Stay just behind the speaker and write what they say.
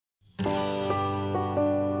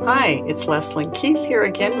Hi, it's Leslie Keith here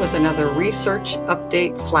again with another Research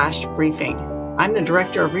Update Flash Briefing. I'm the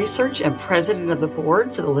Director of Research and President of the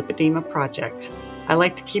Board for the Lipedema Project. I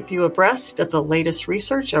like to keep you abreast of the latest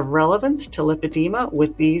research of relevance to lipedema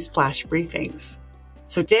with these flash briefings.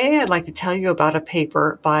 So today I'd like to tell you about a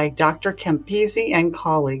paper by Dr. Campisi and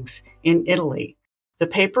colleagues in Italy. The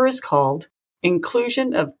paper is called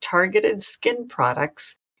Inclusion of Targeted Skin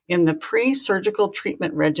Products in the Pre-Surgical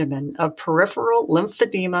Treatment Regimen of Peripheral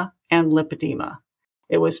Lymphedema and Lipedema.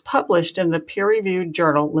 It was published in the peer-reviewed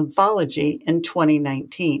journal Lymphology in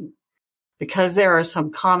 2019. Because there are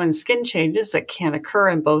some common skin changes that can occur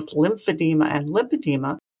in both lymphedema and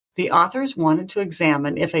lipedema, the authors wanted to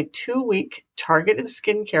examine if a 2-week targeted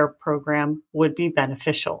skincare program would be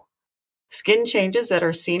beneficial. Skin changes that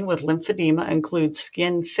are seen with lymphedema include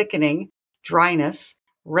skin thickening, dryness,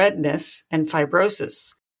 redness, and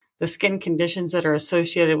fibrosis. The skin conditions that are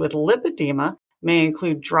associated with lipedema may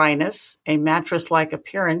include dryness, a mattress-like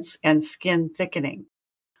appearance, and skin thickening.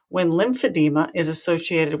 When lymphedema is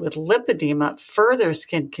associated with lipedema, further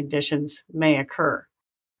skin conditions may occur.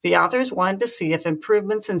 The authors wanted to see if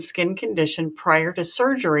improvements in skin condition prior to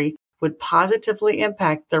surgery would positively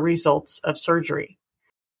impact the results of surgery.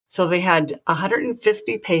 So they had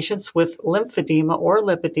 150 patients with lymphedema or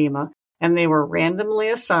lipedema, and they were randomly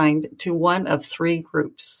assigned to one of 3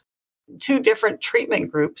 groups, 2 different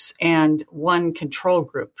treatment groups and 1 control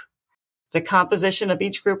group. The composition of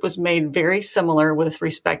each group was made very similar with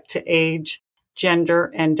respect to age,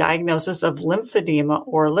 gender, and diagnosis of lymphedema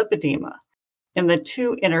or lipedema. In the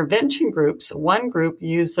 2 intervention groups, one group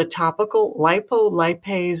used the topical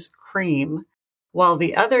lipolipase cream, while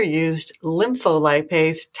the other used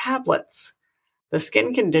lympholipase tablets. The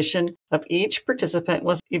skin condition of each participant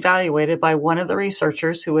was evaluated by one of the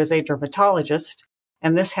researchers who is a dermatologist,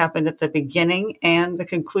 and this happened at the beginning and the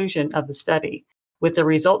conclusion of the study, with the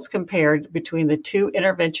results compared between the 2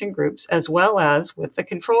 intervention groups as well as with the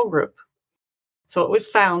control group. So it was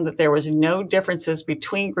found that there was no differences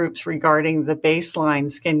between groups regarding the baseline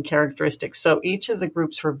skin characteristics, so each of the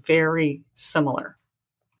groups were very similar.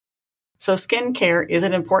 So skin care is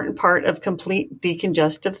an important part of complete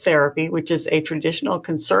decongestive therapy, which is a traditional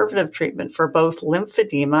conservative treatment for both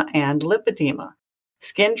lymphedema and lipedema.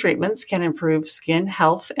 Skin treatments can improve skin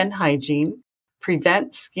health and hygiene,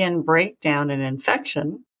 prevent skin breakdown and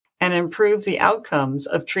infection, and improve the outcomes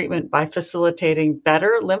of treatment by facilitating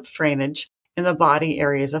better lymph drainage in the body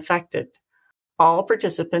areas affected. All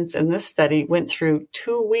participants in this study went through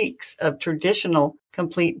 2 weeks of traditional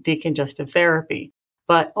complete decongestive therapy,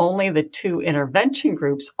 but only the 2 intervention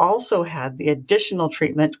groups also had the additional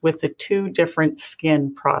treatment with the 2 different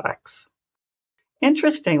skin products.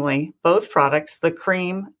 Interestingly, both products, the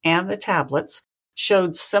cream and the tablets,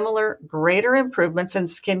 showed similar greater improvements in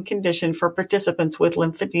skin condition for participants with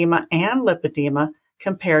lymphedema and lipedema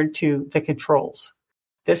compared to the controls.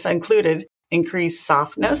 This included increased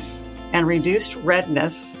softness and reduced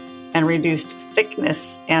redness and reduced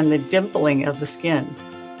thickness and the dimpling of the skin.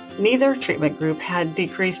 Neither treatment group had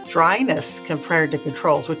decreased dryness compared to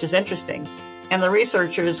controls, which is interesting. And the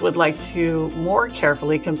researchers would like to more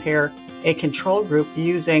carefully compare a control group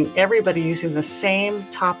everybody using the same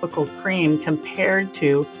topical cream compared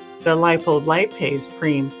to the lipolipase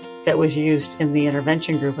cream that was used in the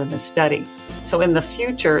intervention group in the study. So in the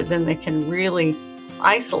future, then they can really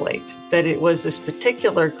isolate that it was this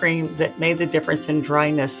particular cream that made the difference in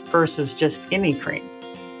dryness versus just any cream.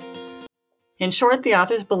 In short, the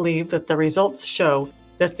authors believe that the results show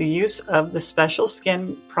that the use of the special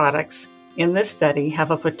skin products in this study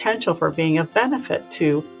have a potential for being of benefit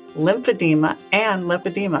to lymphedema and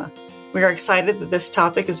lipedema. We are excited that this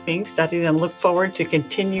topic is being studied and look forward to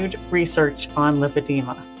continued research on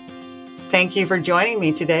lipedema. Thank you for joining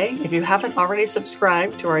me today. If you haven't already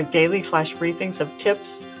subscribed to our daily flash briefings of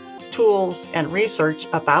tips, tools, and research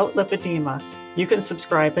about lipedema, you can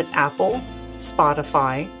subscribe at Apple,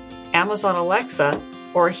 Spotify, Amazon Alexa,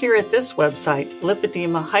 or here at this website,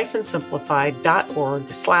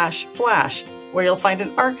 lipedema-simplified.org/flash, where you'll find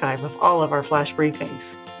an archive of all of our flash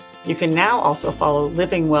briefings. You can now also follow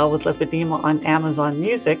Living Well with Lipedema on Amazon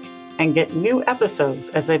Music and get new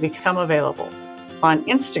episodes as they become available. On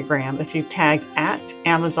Instagram, if you tag at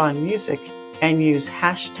Amazon Music and use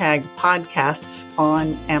 #podcasts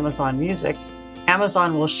on Amazon Music,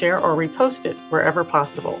 Amazon will share or repost it wherever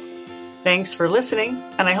possible. Thanks for listening,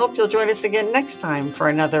 and I hope you'll join us again next time for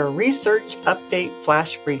another Research Update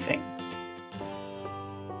Flash Briefing.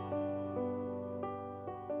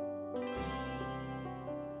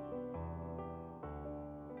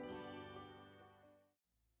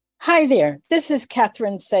 Hi there, this is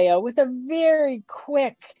Catherine Seo with a very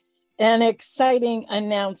quick an exciting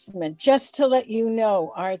announcement. Just to let you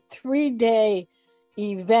know, our 3-day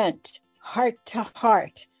event, Heart to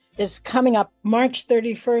Heart, is coming up March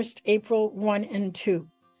 31st, April 1 and 2.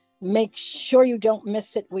 Make sure you don't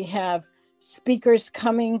miss it. We have speakers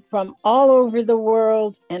coming from all over the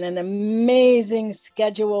world and an amazing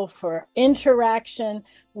schedule for interaction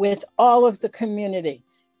with all of the community.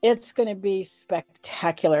 It's going to be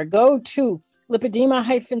spectacular. Go to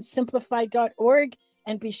lipedema-simplified.org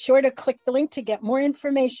and be sure to click the link to get more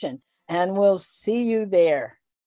information. And we'll see you there.